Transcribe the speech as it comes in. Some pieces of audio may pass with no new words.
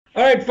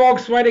All right,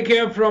 folks, Vitek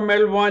here from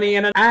Wani,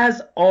 and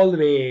as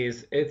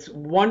always, it's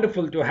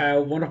wonderful to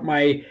have one of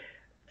my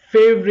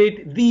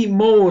favorite, the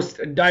most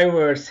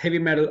diverse heavy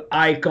metal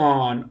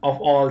icon of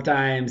all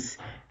times,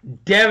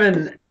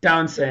 Devin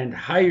Townsend.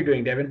 How are you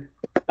doing, Devin?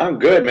 I'm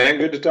good, man.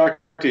 Good to talk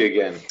to you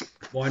again.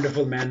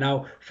 Wonderful, man.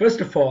 Now, first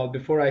of all,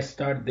 before I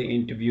start the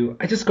interview,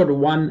 I just got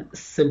one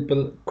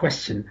simple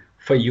question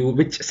for you,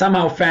 which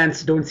somehow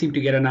fans don't seem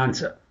to get an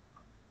answer.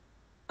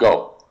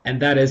 Go. And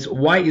that is,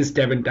 why is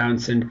Devin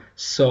Townsend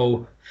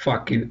so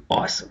fucking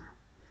awesome?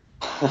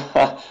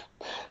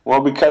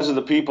 Well, because of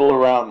the people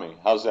around me.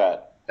 How's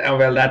that?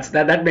 Well,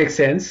 that makes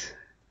sense.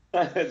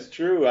 It's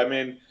true. I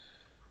mean,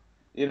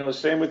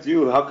 same with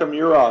you. How come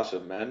you're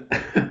awesome, man?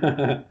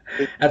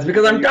 That's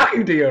because I'm You,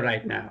 talking to you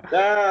right now.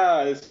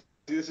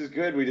 this is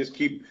good.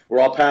 We're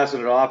all passing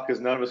it off because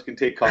none of us can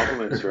take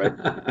compliments, right?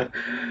 Oh,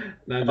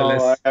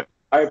 Nonetheless,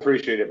 I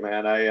appreciate it,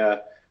 man.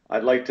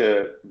 I'd like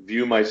to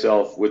view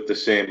myself with the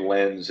same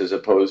lens as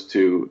opposed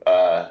to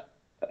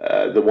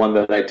the one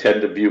that I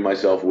tend to view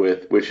myself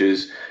with, which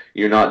is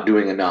you're not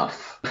doing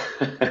enough.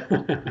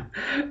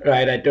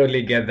 right, I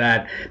totally get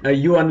that. Now,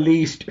 you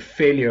unleashed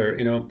failure,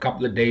 a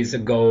couple of days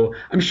ago.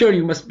 I'm sure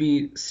you must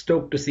be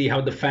stoked to see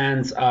how the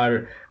fans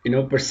are,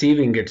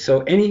 perceiving it.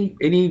 So, any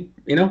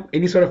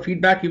sort of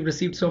feedback you've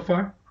received so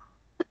far?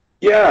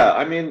 Yeah,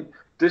 I mean,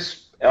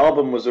 this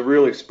album was a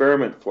real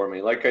experiment for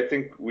me. Like I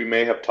think we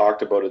may have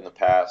talked about in the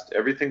past,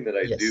 everything that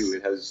I do, Yes.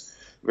 it has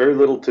very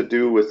little to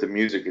do with the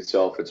music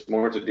itself. It's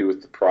more to do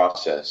with the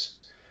process.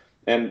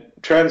 And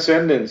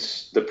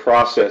Transcendence, the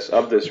process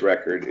of this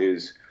record,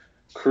 is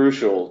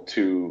crucial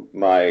to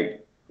my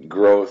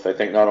growth. I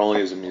think not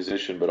only as a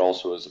musician, but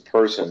also as a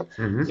person,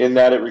 Hmm. in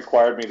that it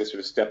required me to sort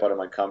of step out of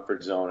my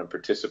comfort zone and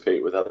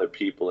participate with other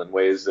people in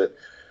ways that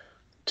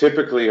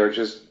typically are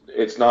just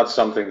it's not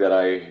something that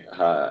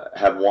I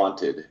have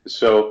wanted.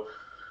 So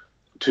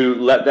to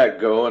let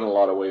that go in a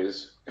lot of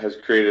ways has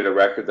created a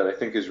record that I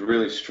think is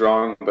really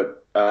strong,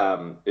 but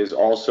is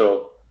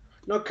also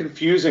not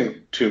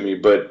confusing to me,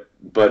 but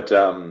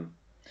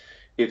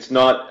it's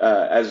not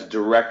as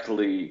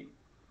directly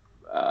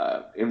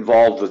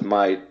involved with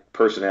my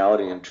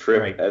personality and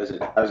trip Right. as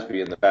it has been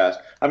in the past.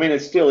 I mean,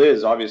 it still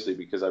is obviously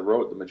because I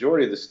wrote the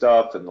majority of the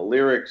stuff and the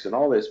lyrics and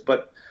all this,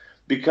 but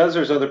because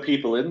there's other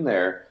people in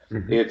there,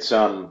 Hmm. it's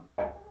um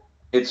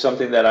it's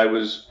something that I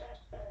was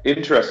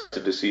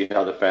interested to see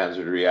how the fans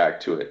would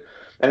react to it.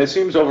 And it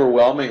seems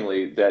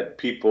overwhelmingly that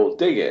people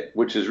dig it,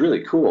 which is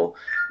really cool.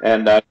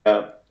 And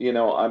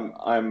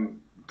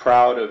I'm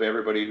proud of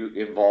everybody who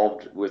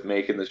involved with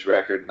making this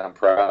record, and I'm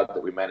proud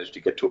that we managed to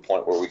get to a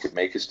point where we could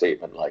make a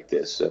statement like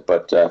this.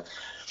 But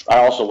I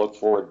also look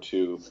forward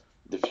to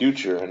the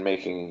future and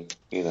making,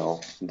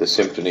 the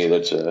symphony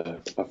that's a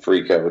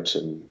freak out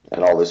and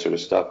all this sort of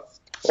stuff.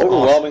 Awesome.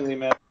 Overwhelmingly,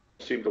 man,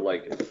 I seem to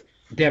like it.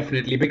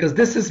 Definitely, because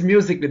this is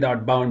music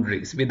without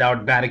boundaries,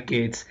 without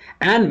barricades,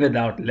 and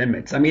without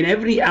limits. I mean,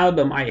 every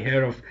album I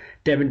hear of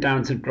Devin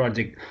Townsend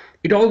project,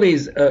 it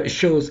always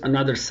shows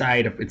another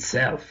side of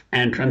itself,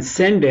 and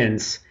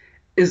Transcendence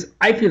is,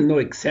 I feel, no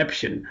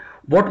exception.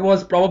 What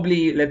was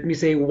probably, let me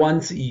say,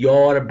 once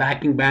your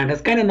backing band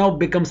has kind of now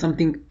become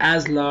something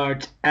as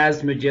large,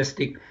 as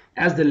majestic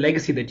as the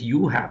legacy that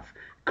you have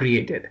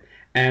created.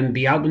 And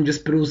the album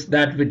just proves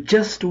that with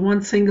just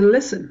one single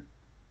listen.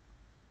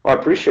 Well, I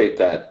appreciate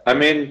that. I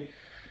mean,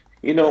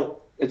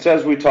 it's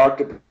as we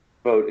talked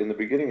about in the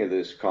beginning of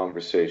this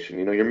conversation.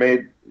 You're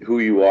made who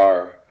you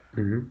are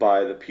Mhm.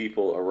 by the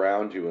people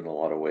around you in a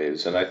lot of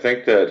ways, and I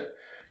think that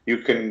you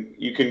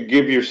can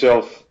give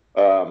yourself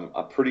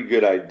a pretty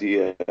good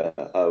idea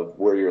of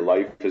where your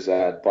life is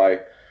at by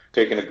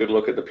taking a good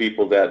look at the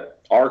people that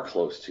are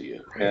close to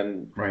you. Right,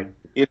 And right.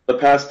 the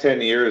past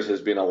 10 years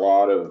has been a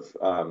lot of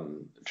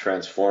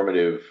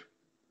transformative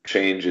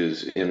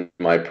changes in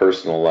my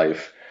personal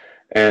life,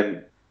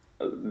 and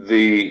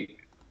the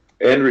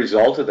end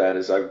result of that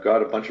is I've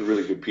got a bunch of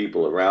really good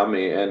people around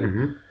me, and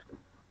Hmm.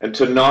 and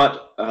to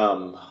not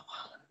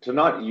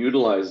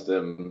utilize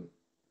them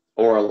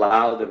or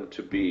allow them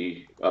to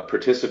be a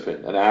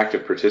participant, an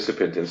active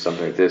participant in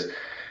something like this,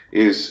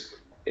 is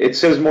it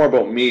says more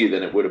about me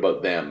than it would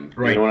about them.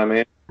 You know Right, what I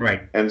mean?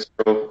 right. And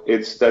so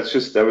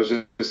that was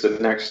just the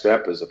next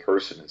step as a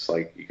person. It's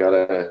like you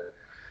gotta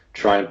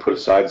try and put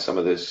aside some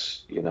of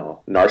this,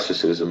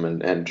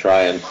 narcissism and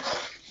try and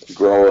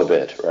grow a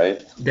bit,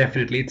 right?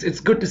 Definitely. It's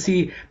good to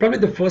see probably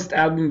the first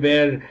album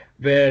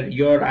where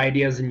your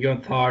ideas and your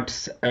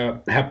thoughts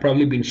have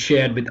probably been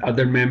shared with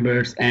other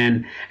members,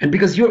 and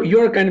because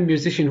you're a kind of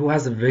musician who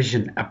has a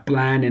vision, a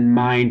plan in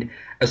mind,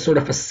 a sort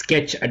of a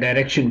sketch, a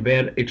direction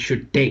where it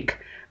should take.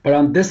 But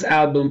on this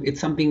album,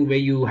 it's something where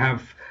you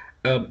have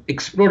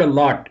explored a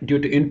lot due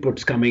to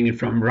inputs coming in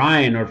from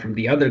Ryan or from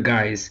the other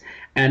guys,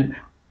 and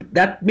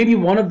that may be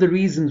one of the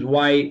reasons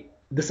why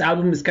this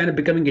album is kind of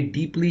becoming a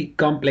deeply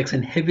complex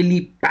and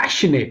heavily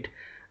passionate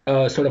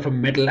sort of a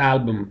metal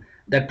album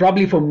that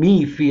probably for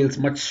me feels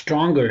much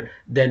stronger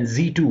than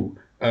Z2,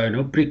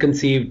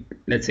 preconceived,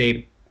 let's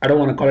say. I don't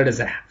want to call it as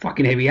a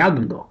fucking heavy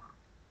album though.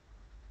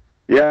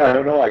 Yeah, I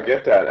don't know. I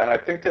get that, and I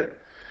think that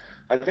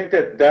I think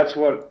that that's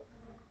what,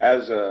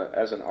 as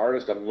an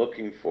artist, I'm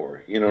looking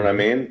for. You know what I Hmm.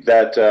 mean?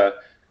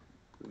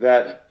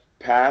 That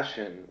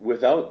passion.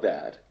 Without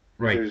that,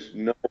 Right.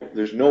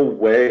 there's no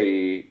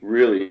way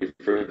really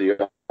for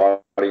the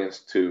audience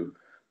to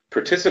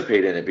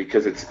participate in it,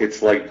 because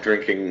it's like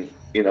drinking,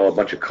 a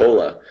bunch of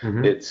cola.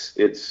 Hmm. It's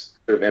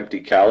sort of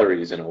empty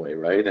calories in a way,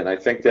 right? And I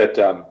think that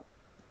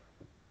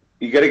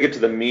you got to get to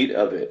the meat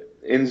of it.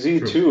 In True.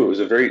 Z2, it was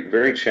a very,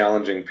 very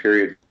challenging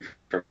period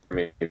for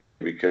me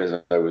because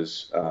I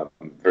was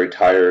very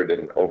tired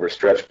and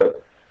overstretched,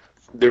 but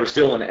there was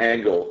still an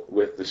angle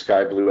with the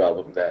Sky Blue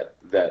album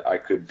that I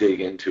could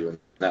dig into, and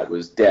that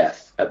was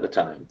death at the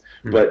time.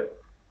 Mm.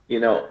 But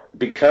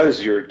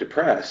because you're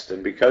depressed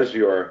and because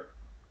you're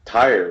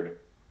tired,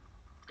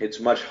 it's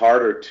much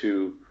harder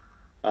to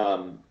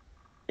um,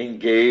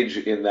 engage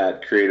in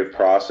that creative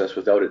process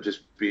without it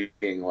just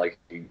being like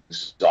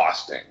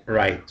exhausting.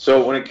 Right.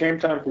 So when it came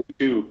time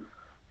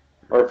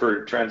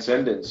for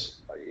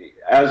Transcendence,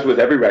 as with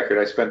every record,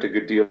 I spent a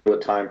good deal of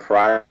time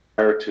prior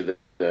to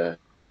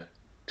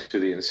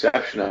the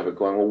inception of it,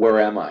 going, well, where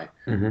am I?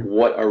 Hmm.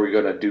 What are we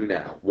going to do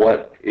now?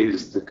 What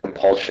is the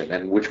compulsion,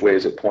 and which way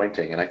is it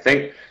pointing? And I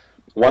think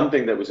one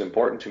thing that was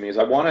important to me is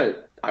I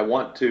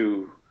want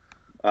to,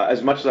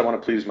 as much as I want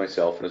to please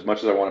myself, and as much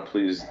as I want to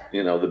please,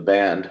 the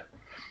band,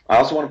 I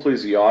also want to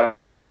please the audience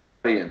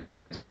in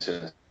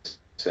a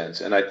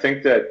sense. And I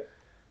think that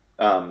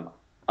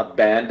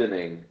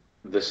abandoning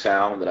the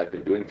sound that I've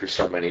been doing for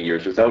so many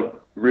years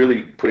without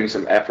really putting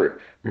some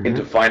effort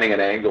into Hmm. finding an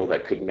angle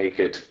that could make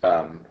it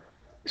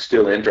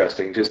still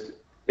interesting, just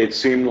it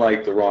seemed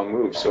like the wrong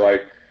move. So I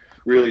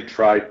really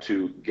tried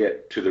to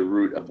get to the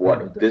root of Part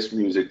of what that. this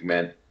music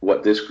meant,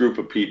 what this group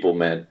of people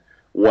meant,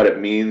 what it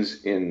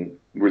means in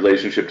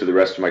relationship to the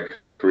rest of my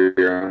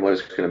career, and what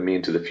it's going to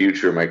mean to the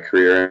future of my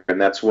career. And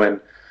that's when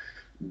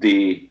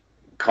the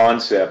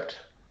concept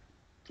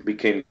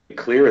became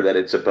clear that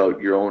it's about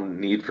your own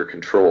need for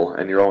control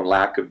and your own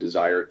lack of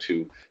desire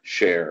to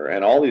share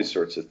and all these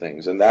sorts of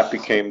things. And that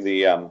became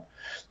the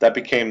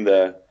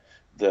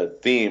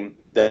theme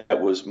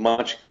that was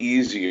much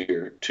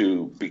easier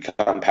to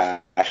become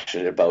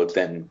passionate about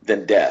than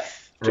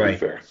death, to be Right.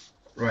 fair.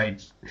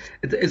 Right.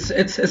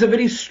 It's a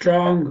very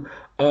strong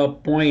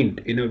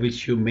point,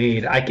 which you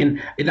made. I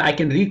can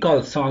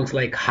recall songs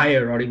like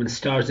Higher or even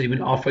Stars that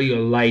even Offer Your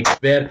Light,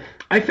 where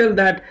I felt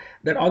that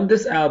on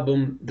this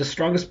album, the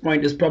strongest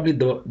point is probably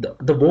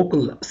the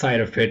vocal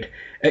side of it.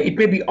 It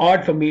may be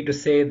odd for me to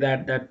say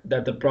that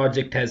the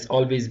project has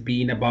always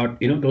been about,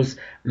 those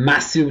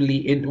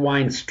massively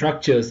entwined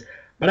structures,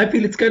 but I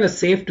feel it's kind of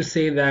safe to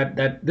say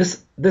that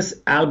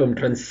this album,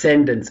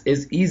 Transcendence,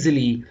 is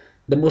easily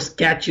the most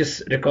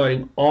catchiest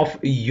recording of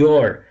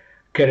your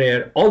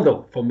career.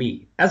 Although, for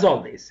me, as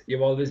always,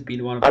 you've always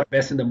been one of the I,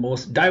 best and the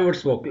most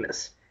diverse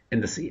vocalists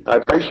in the scene. I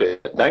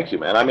appreciate it. Thank you,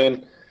 man. I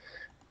mean,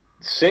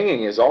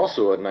 singing is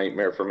also a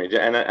nightmare for me,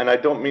 and I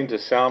don't mean to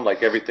sound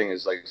like everything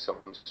is like some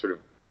sort of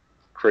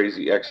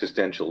crazy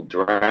existential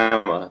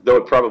drama, though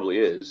it probably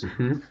is.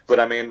 Hmm. But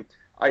I mean,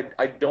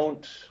 I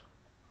don't,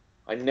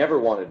 I never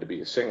wanted to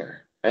be a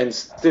singer, and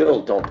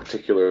still don't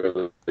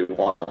particularly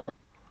want to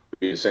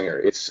be a singer.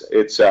 It's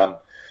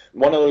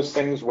one of those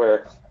things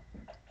where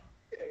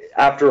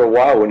after a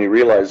while, when you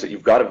realize that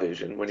you've got a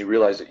vision, when you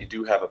realize that you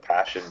do have a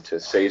passion to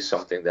say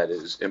something that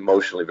is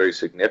emotionally very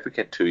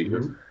significant to you,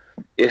 Hmm.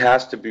 it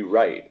has to be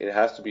right. It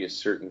has to be a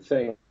certain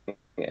thing.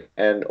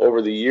 And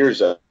over the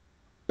years,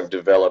 I've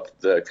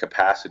developed the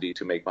capacity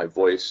to make my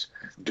voice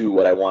do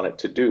what I want it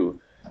to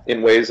do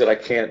in ways that I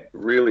can't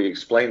really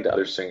explain to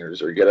other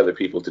singers or get other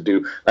people to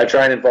do. I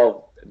try and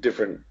involve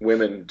different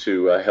women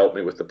to help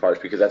me with the parts,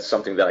 because that's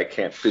something that I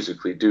can't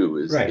physically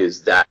do. Right.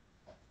 Is that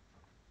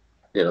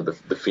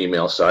the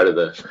female side of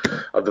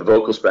the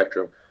vocal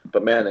spectrum?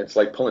 But man, it's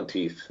like pulling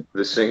teeth,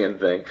 the singing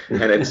thing,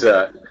 and it's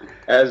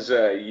as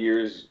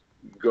years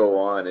go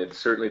on, it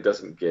certainly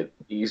doesn't get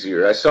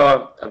easier. I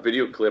saw a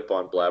video clip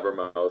on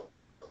Blabbermouth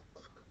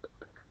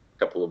a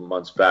couple of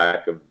months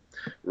back of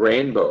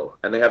Rainbow,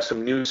 and they have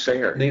some new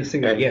singer, The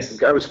singer, and the yes.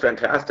 guy was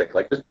fantastic.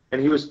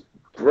 And he was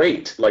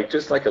great,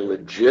 just like a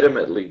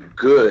legitimately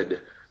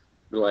good,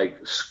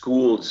 like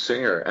schooled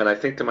singer. And I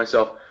think to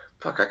myself,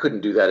 fuck, I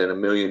couldn't do that in a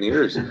million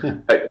years.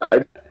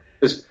 I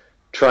just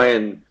try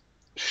and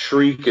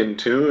shriek in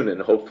tune,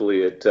 and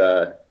hopefully it,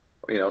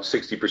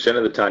 60%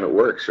 of the time it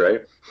works,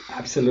 right?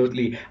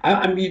 Absolutely.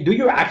 I mean, do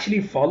you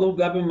actually follow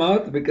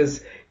Blabbermouth?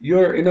 Because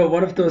you're,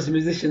 one of those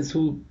musicians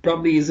who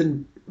probably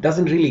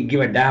doesn't really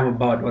give a damn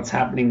about what's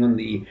happening on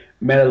the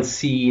metal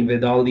scene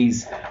with all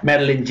these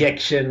metal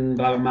injection,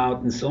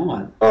 Blabbermouth, and so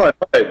on. Oh,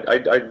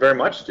 I very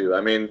much do.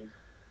 I mean,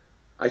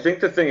 I think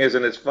the thing is,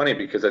 and it's funny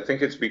because I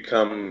think it's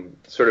become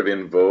sort of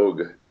in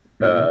vogue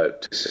Hmm.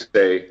 to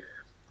say,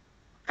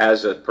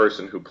 as a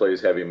person who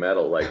plays heavy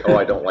metal, like, oh,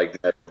 I don't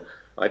like metal.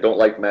 I don't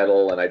like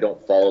metal, and I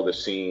don't follow the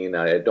scene.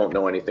 I don't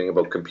know anything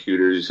about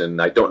computers,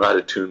 and I don't know how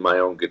to tune my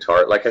own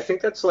guitar. Like, I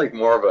think that's like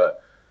more of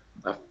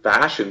a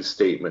fashion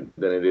statement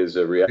than it is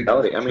a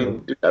reality. I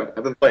mean, True. dude, I've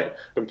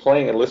been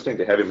playing and listening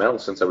to heavy metal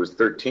since I was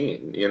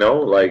 13. You know,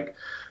 like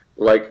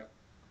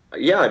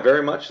Yeah, I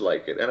very much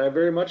like it, and I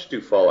very much do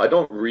follow. I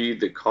don't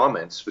read the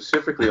comments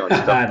specifically on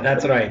stuff.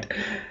 That's right.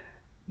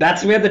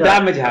 That's where the Yeah,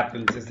 damage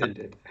happens, isn't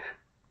it?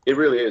 it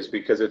really is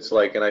because it's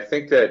like, and I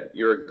think that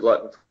you're a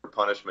glutton for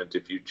punishment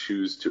if you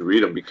choose to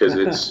read them because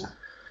it's,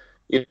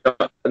 you know,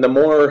 and the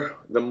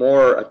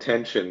more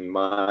attention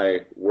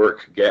my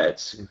work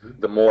gets, Mhm.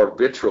 the more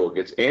vitriol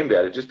gets aimed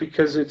at it just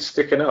because it's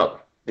sticking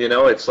out. You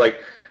know, it's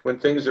like when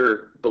things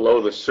are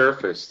below the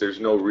surface, there's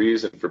no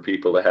reason for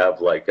people to have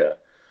like a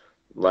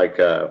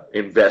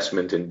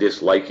investment in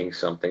disliking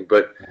something.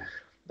 But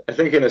I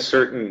think in a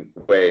certain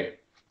way,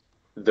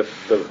 the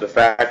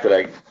fact that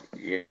I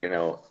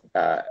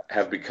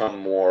have become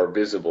more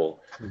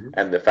visible, Mhm.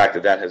 and the fact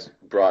that that has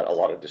brought a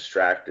lot of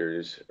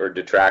distractors or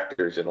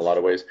detractors in a lot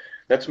of ways,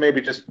 that's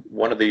maybe just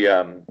one of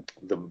the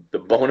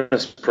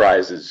bonus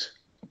prizes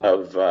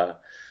of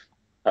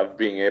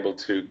being able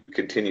to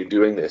continue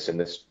doing this in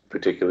this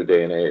particular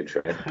day and age,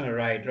 right?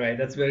 Right, right.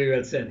 That's very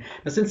well said.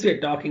 Now, since we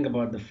are talking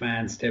about the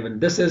fans, Devin,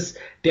 this is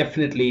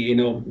definitely,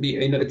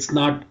 it's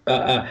not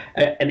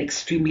an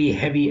extremely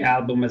heavy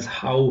album as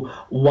how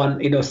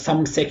one,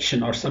 some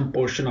section or some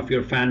portion of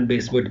your fan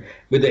base would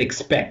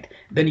expect.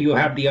 Then you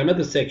have the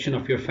another section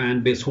of your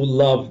fan base who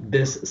love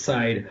this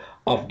side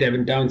of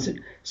Devin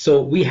Townsend.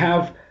 So we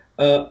have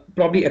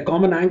probably a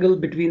common angle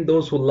between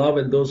those who love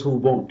and those who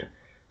won't.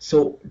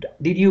 So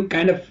did you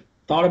kind of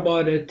thought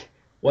about it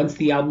once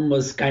the album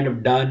was kind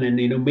of done, and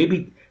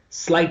maybe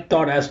slight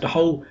thought as to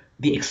how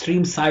the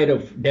extreme side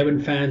of Devon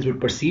fans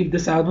would perceive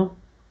this album?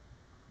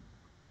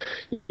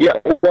 Yeah,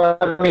 well,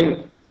 I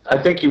mean, I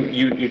think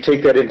you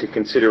take that into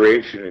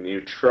consideration and you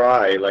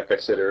try, like I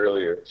said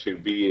earlier, to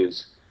be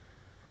as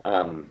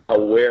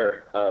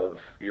aware of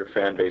your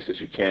fan base as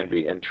you can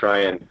be and try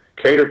and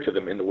cater to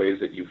them in the ways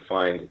that you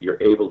find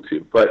you're able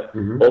to. But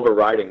Hmm.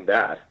 overriding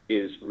that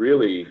is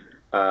really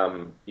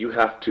you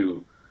have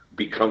to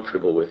be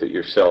comfortable with it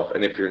yourself.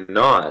 And if you're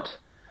not,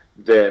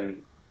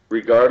 then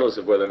regardless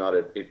of whether or not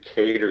it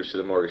caters to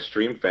the more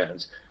extreme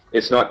fans,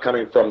 it's not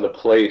coming from the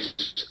place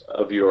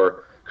of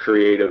your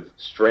creative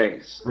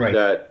strengths Right.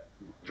 that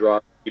draw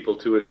people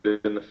to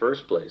it in the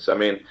first place. I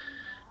mean,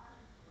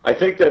 I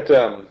think that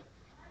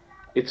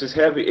it's as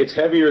heavy. It's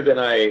heavier than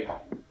I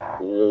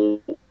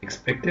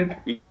Expected?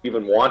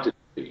 even wanted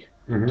to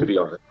Hmm. be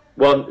honest.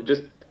 Well,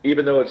 just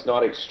even though it's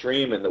not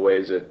extreme in the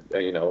ways that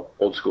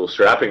old school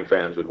strapping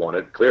fans would want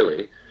it,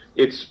 clearly,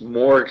 it's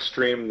more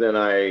extreme than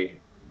I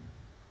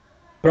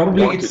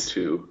Probably wanted it's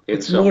to in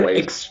it's some more ways.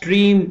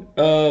 extreme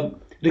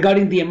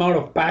regarding the amount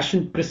of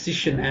passion,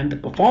 precision, and the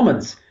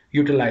performance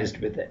utilized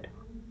with it.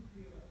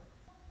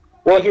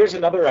 Well, here's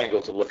another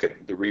angle to look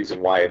at the reason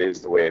why it is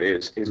the way it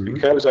is Hmm.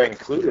 because I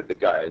included the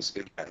guys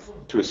in that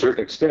to a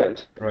certain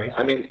extent. Right.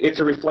 I mean, it's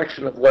a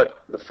reflection of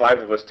what the five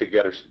of us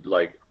together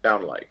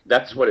sound like.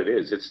 That's what it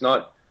is. It's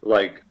not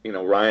like,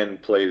 Ryan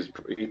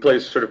he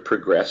plays sort of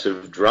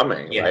progressive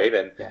drumming, Yeah. right?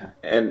 And Yeah.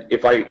 and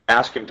if I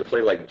ask him to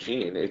play like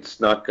Gene, it's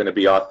not going to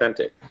be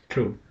authentic.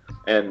 True.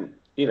 And,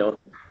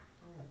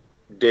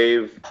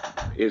 Dave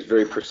is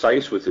very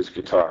precise with his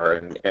guitar,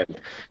 and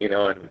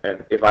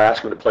if I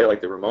ask him to play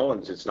like the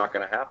Ramones, it's not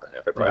going to happen.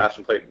 If I Right. ask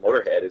him to play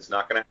Motorhead, it's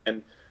not going to.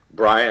 And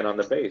Brian on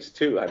the bass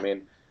too. I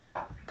mean,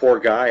 poor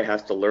guy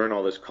has to learn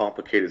all this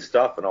complicated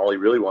stuff, and all he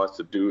really wants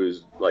to do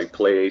is like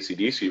play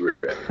AC/DC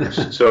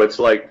riffs. So it's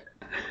like,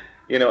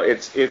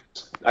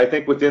 it's. I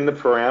think within the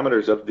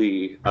parameters of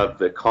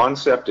the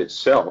concept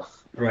itself,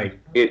 Right.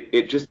 it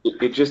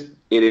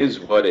is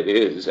what it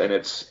is, and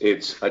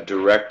it's a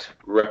direct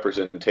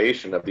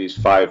representation of these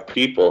five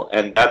people,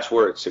 and that's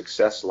where its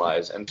success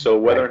lies. And so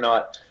whether Right. or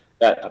not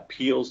that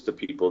appeals to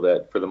people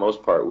that for the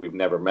most part we've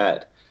never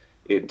met,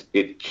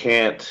 it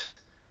can't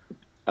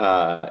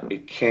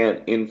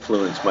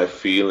influence my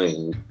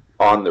feeling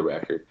on the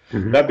record.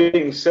 Hmm. That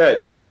being said,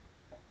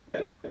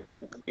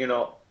 you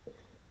know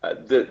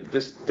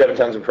this Devin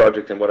Townsend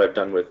project and what I've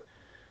done with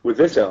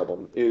this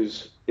album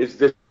is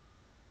this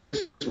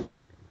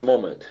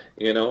moment,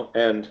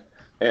 and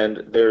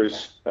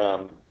there's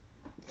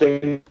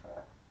things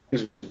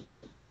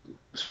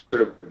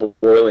sort of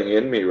boiling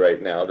in me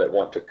right now that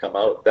want to come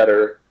out that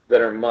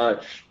are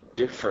much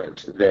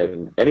different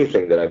than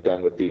anything that I've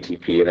done with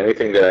DTP and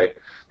anything that I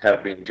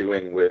have been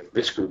doing with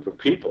this group of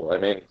people. I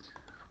mean,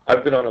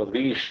 I've been on a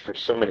leash for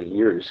so many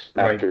years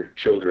Right. after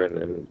children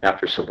and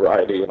after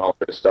sobriety and all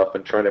that stuff,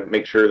 and trying to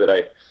make sure that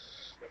I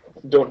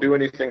don't do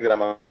anything that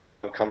I'm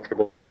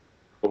uncomfortable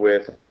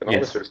with and all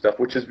this Yes. sort of stuff,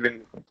 which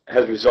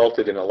has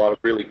resulted in a lot of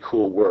really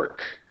cool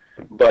work.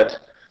 But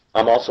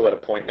I'm also at a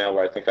point now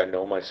where I think I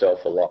know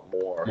myself a lot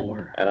more,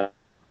 More. and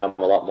I'm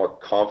a lot more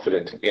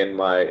confident in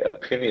my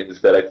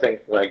opinions. That I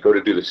think when I go to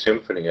do the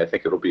symphony, I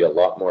think it'll be a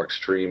lot more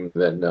extreme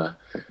than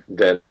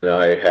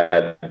I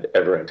had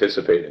ever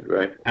anticipated.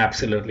 Right?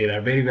 Absolutely,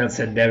 right. Very well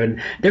said,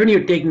 Devin. Devin,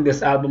 you're taking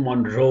this album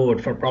on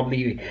road for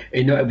probably,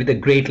 with a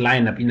great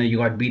lineup. You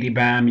got BD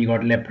Bam, you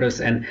got Leprous,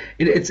 and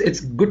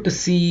it's good to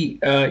see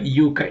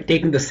you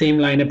taking the same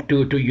lineup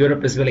to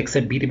Europe as well.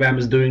 Except BD Bam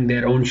is doing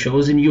their own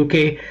shows in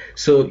UK,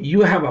 so you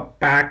have a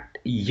packed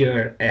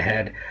year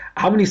ahead.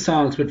 How many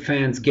songs would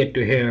fans get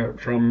to hear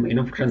from,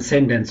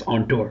 Transcendence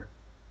on tour?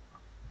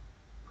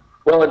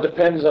 Well, it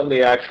depends on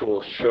the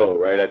actual show,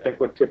 right? I think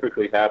what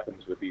typically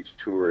happens with each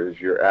tour is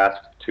you're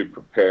asked to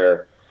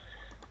prepare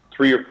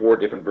 3 or 4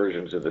 different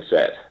versions of the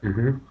set.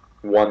 Mm-hmm.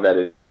 One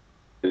that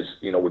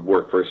would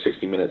work for a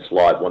 60-minute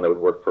slot, one that would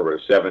work for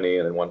a 70,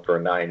 and then one for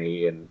a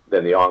 90, and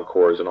then the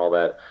encores and all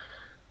that.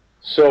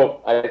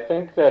 So I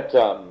think that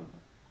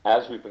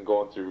as we've been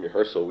going through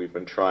rehearsal, we've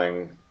been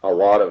trying a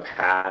lot of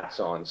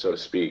hats on, so to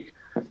speak.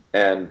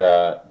 And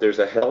there's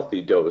a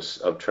healthy dose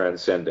of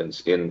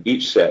Transcendence in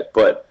each set,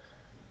 but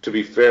to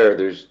be fair,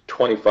 there's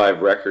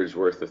 25 records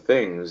worth of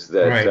things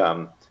that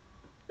Right.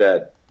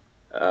 that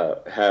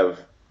have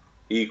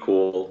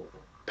equal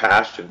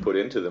passion put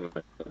into them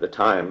at the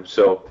time.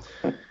 So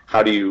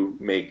how do you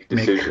make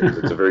decisions?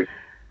 It's a very,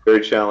 very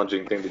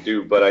challenging thing to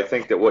do. But I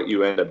think that what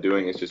you end up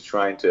doing is just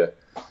trying to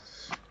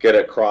get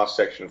a cross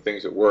section of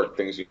things that work,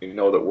 things you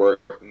know that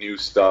work, new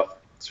stuff,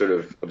 sort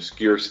of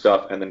obscure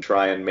stuff, and then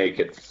try and make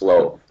it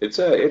flow. It's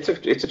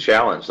a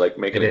challenge, like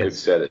making a good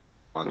set at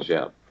once.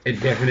 Yeah. It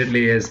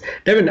definitely is.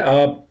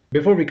 Devin,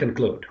 before we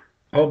conclude,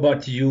 how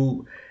about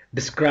you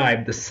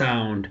describe the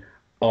sound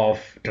of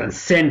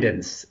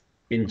Transcendence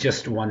in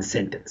just one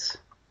sentence?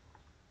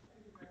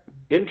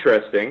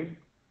 Interesting,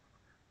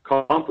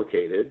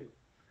 complicated,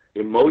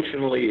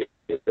 emotionally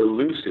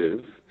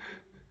elusive,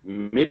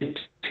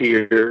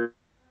 mid-tier,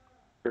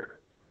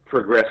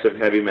 progressive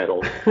heavy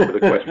metal with a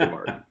question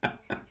mark.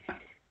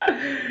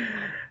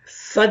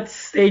 Such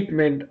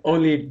statement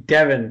only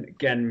Devin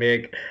can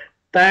make.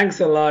 Thanks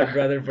a lot,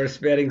 brother, for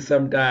sparing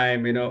some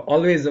time.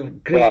 Always a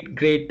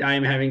great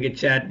time having a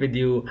chat with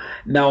you.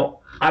 Now,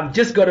 I've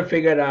just got to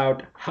figure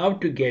out how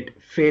to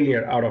get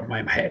failure out of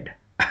my head.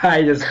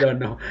 I just don't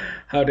know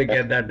how to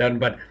get that done.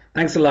 But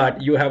thanks a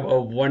lot. You have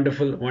a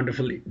wonderful,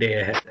 wonderful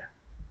day ahead.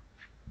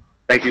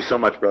 Thank you so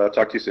much, brother. I'll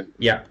talk to you soon.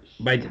 Yeah.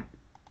 Bye.